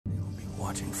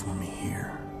watching for me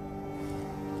here.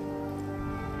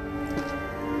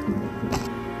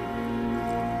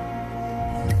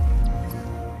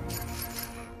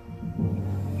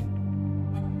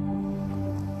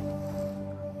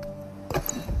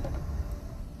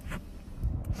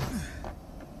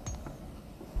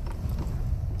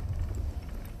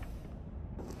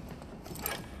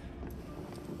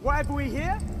 Why are we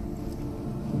here?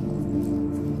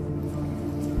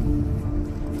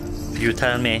 You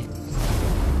tell me.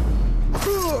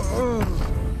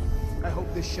 I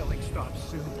hope this shelling stops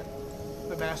soon.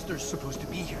 The Master's supposed to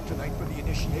be here tonight for the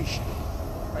initiation.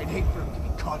 I'd hate for him to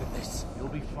be caught in this. He'll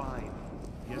be fine.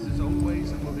 He has his own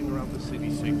ways of moving around the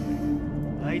city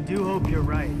safely. I do hope you're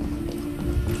right.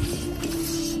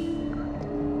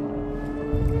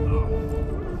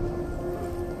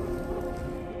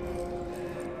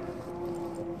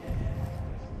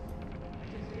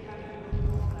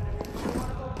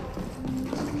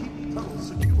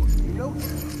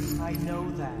 I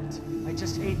know that. I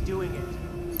just hate doing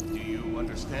it. Do you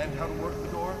understand how to work the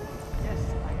door? Yes,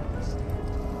 I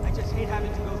understand. I just hate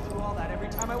having to go through all that every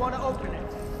time I want to open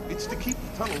it. It's to keep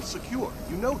the tunnel secure.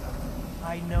 You know that.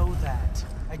 I know that.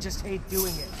 I just hate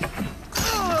doing it.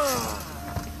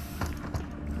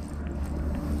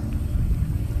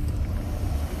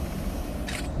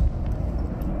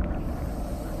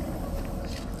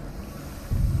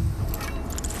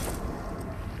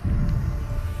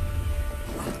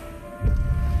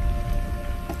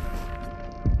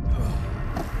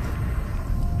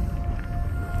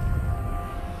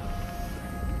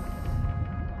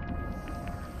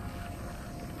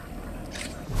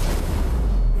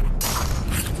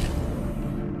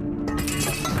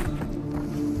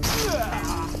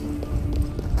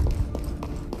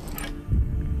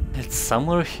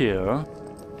 Somewhere here.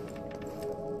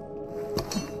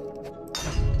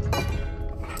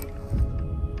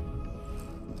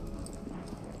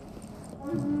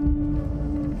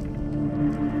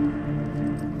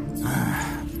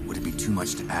 Would it be too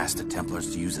much to ask the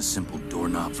Templars to use a simple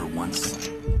doorknob for once?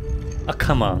 Oh,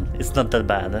 come on. It's not that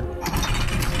bad.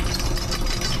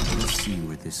 Let's see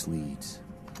where this leads.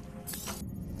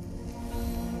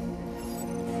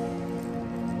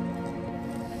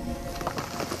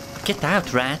 Get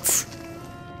out, rats!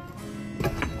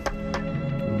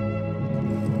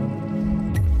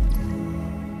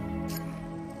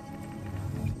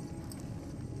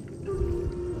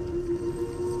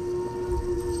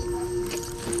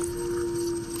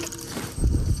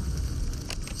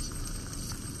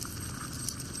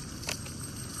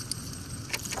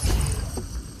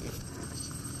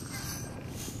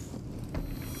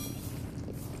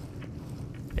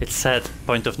 It said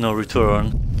point of no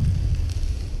return.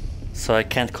 So I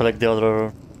can't collect the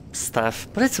other stuff,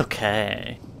 but it's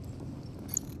okay.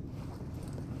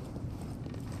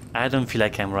 I don't feel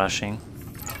like I'm rushing.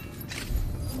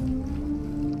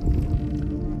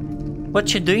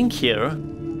 What you doing here?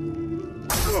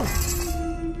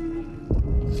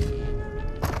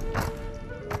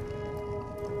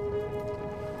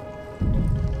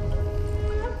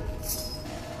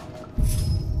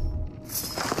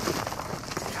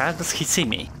 How does he see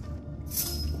me?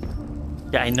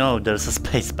 Yeah, I know there's a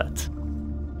space bet.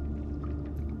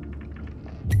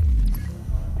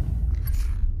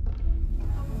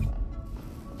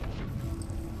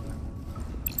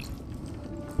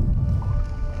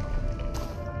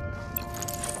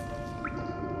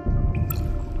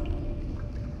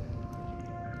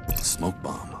 Smoke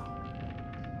bomb.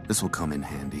 This will come in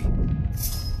handy.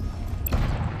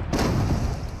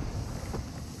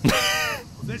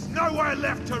 There's nowhere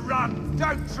left to run!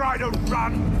 Don't try to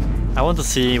run! I want to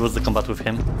see what's the combat with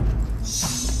him.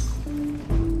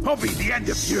 I'll be the end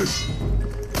of you!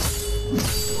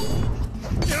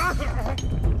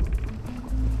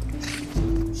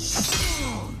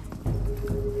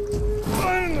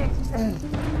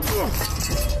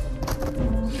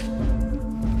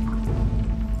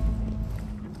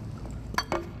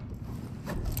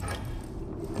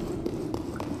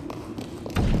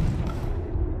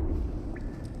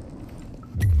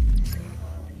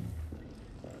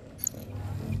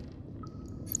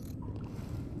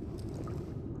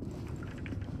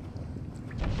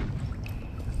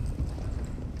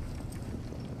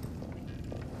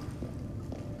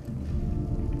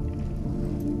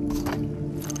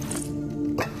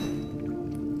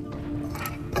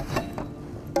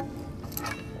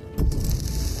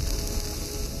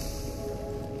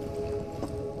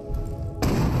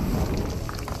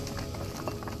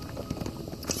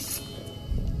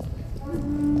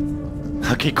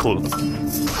 Okay, cool.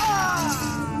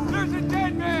 Ah! There's a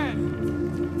dead man!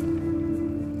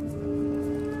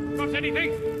 Got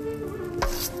anything?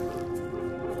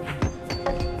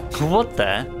 What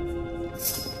the?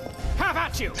 Have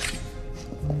at you!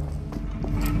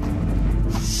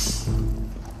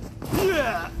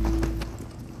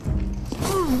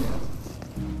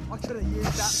 I could have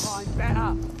used that time better.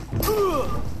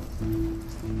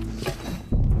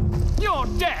 You're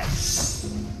dead!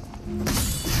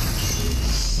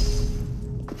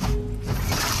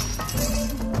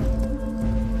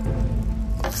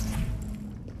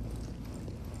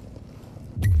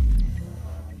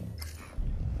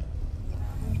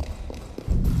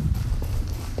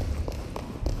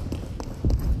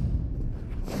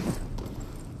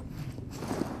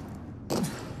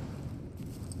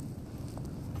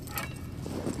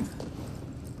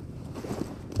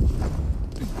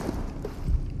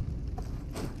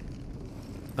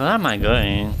 Where am I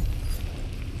going?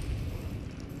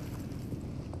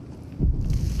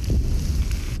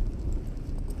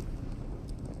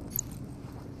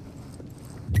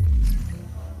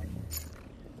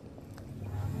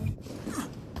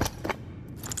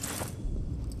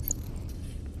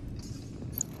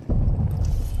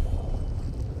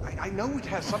 I know it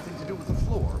has something to do with the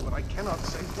floor, but I cannot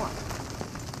say what.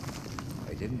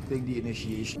 I didn't think the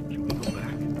initiation. Can we go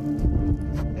back?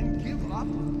 And give up?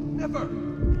 Never!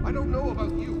 I don't know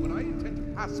about you, but I intend to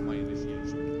pass my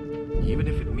initiation. Even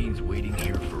if it means waiting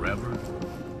here forever?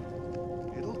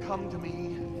 It'll come to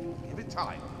me. Give it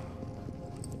time.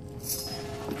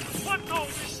 What goes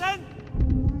is then?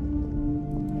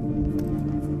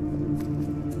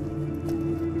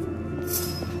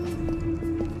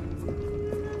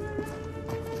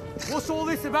 What's all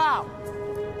this about?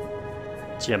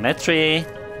 Geometry.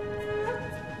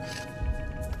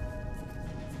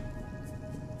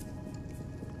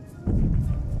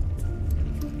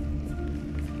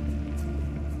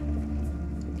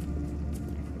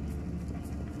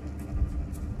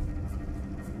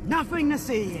 Nothing to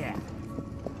see here.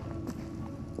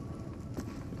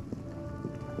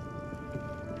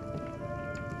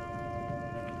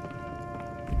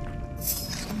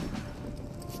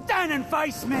 Stand and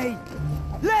face me!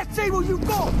 Let's see what you've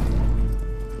got!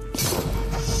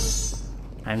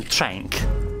 I'm trying.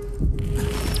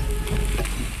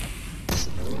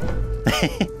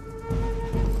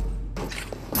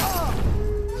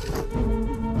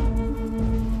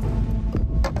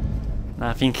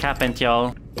 Nothing happened,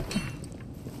 y'all.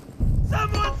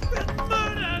 Someone's been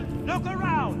murdered! Look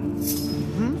around!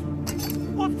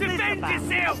 What's defend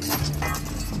yourself!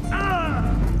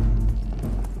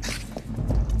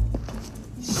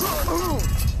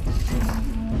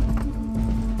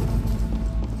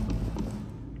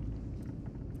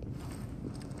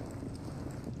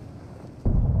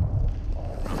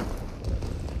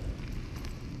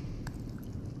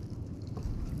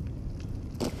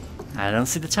 I don't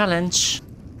see the challenge.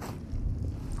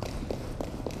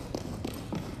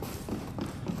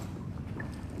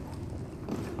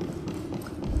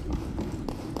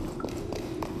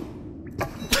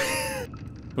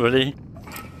 Really?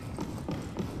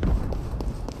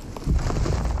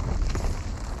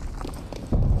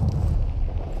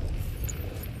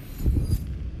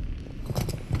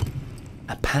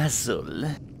 A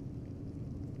puzzle.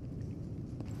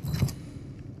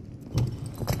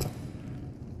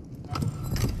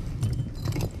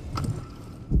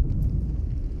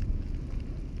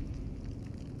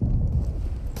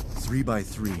 Three by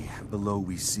three, below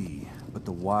we see, but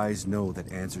the wise know that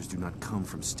answers do not come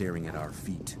from staring at our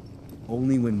feet.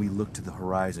 Only when we look to the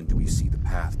horizon do we see the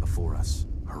path before us.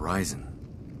 Horizon?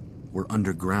 We're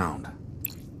underground.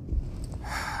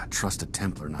 Trust a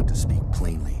Templar not to speak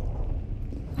plainly.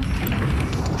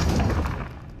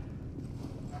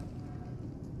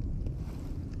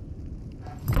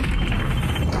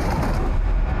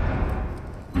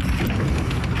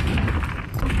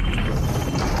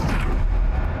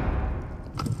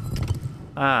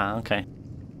 Ah, okay.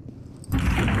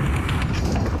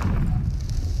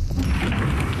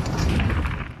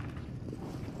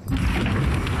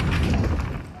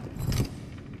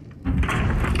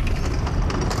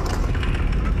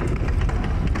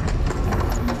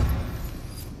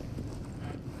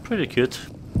 Pretty good.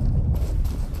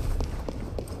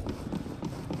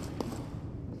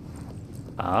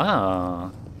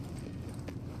 Ah.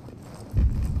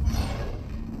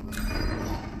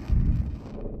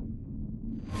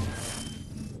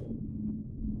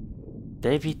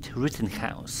 David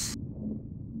Rittenhouse.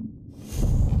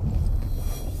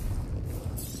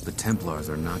 The Templars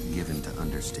are not given to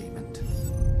understatement.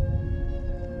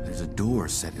 There's a door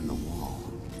set in the wall.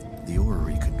 The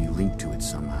orrery could be linked to it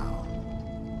somehow.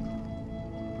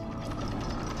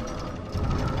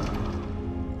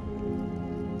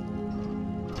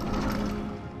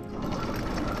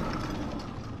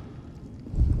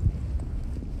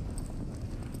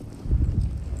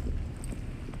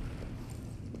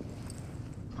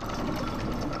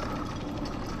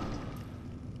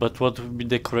 But what would be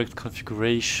the correct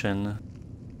configuration?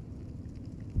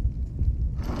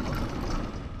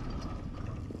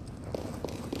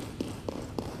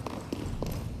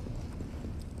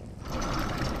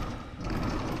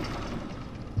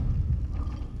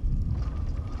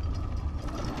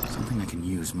 Something I can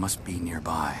use must be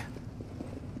nearby.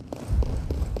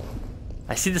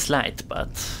 I see this light,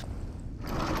 but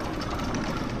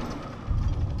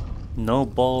no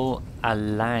ball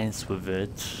aligns with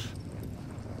it.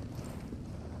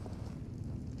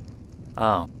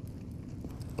 Oh.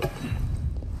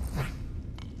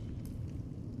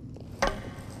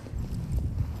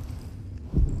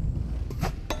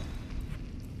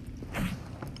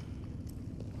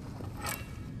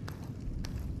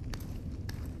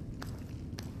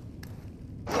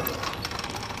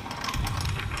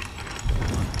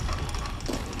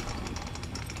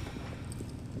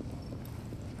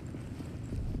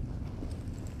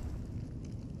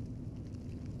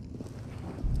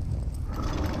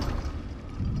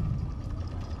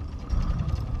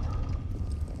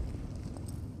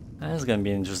 That's gonna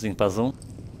be an interesting puzzle.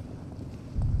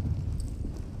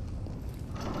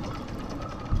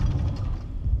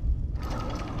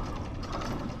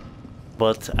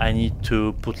 But I need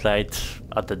to put light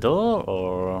at the door,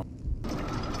 or...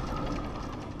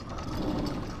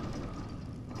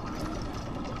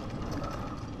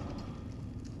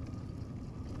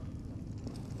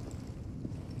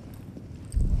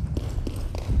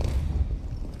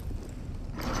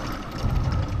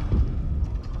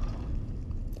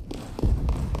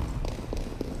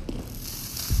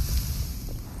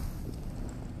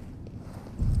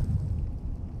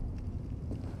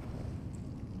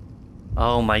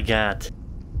 Oh my god.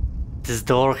 This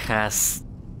door has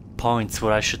points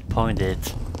where I should point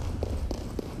it.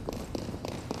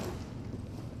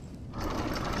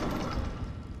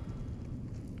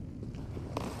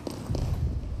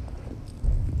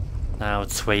 Now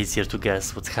it's way easier to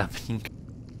guess what's happening.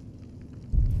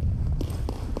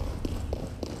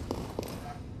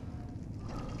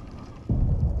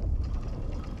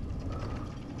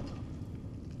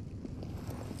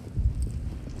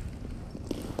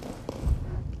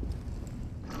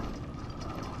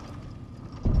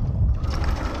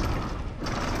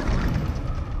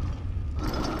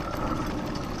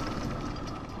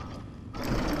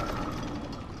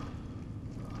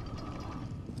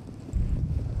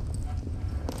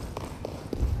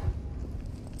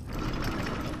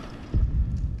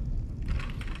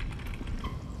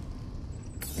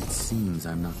 Seems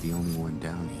I'm not the only one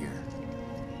down here.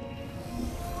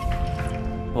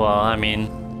 Well, I mean,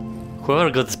 whoever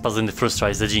got this puzzle in the first try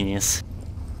is a genius.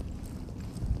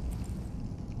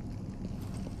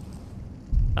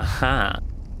 Aha.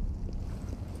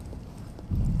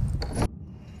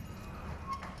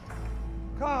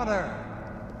 Connor!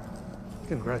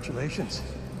 Congratulations.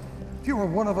 If you were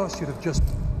one of us, you'd have just...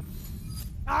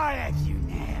 I have you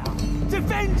now.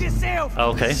 Defend yourself!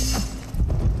 Okay.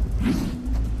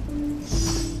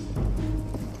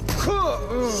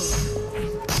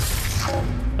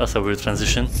 That's a weird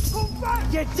transition.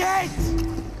 You're dead!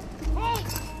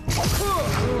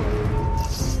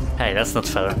 Hey, that's not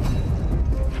fair.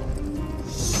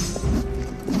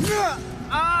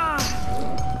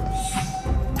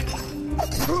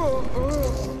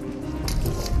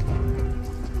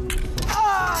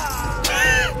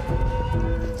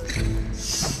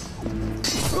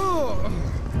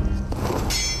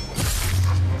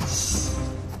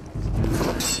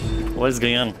 What is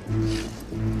going on?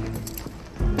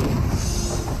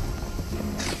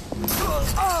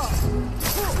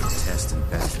 Test and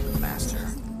best of the master.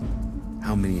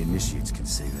 How many initiates can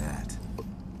say that?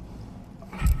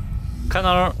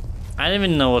 Connor, I don't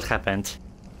even know what happened.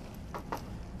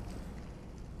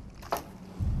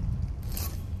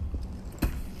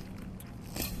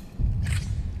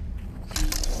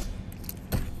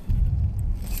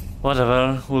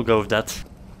 Whatever, we'll go with that.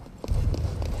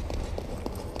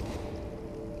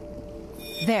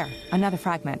 There, another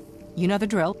fragment. You know the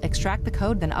drill. Extract the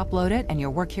code, then upload it, and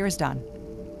your work here is done.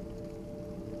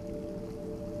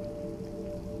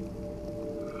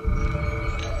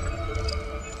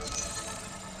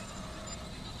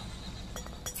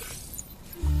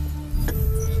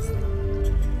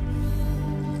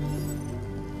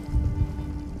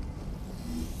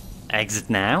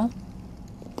 Exit now?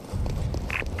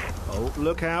 Oh,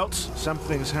 look out.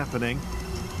 Something's happening.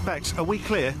 Bex, are we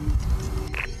clear?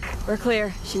 We're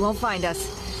clear. She won't find us,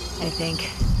 I think.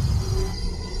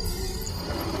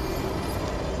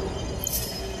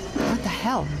 What the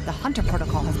hell? The Hunter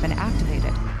protocol has been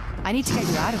activated. I need to get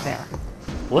you out of there.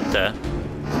 What the?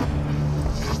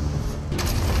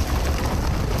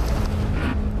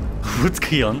 What's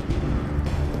going on?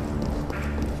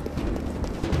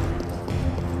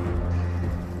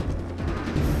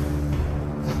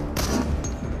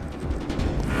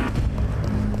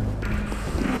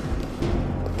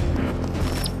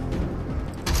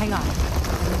 Hang on.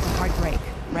 There's a hard break.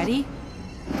 Ready?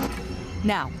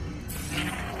 Now.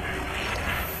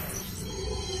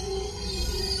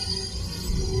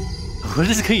 What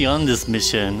is going on in this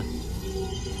mission?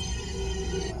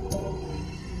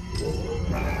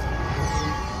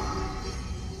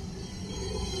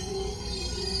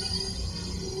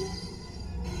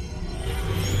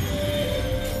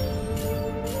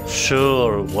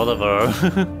 Sure,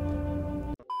 whatever.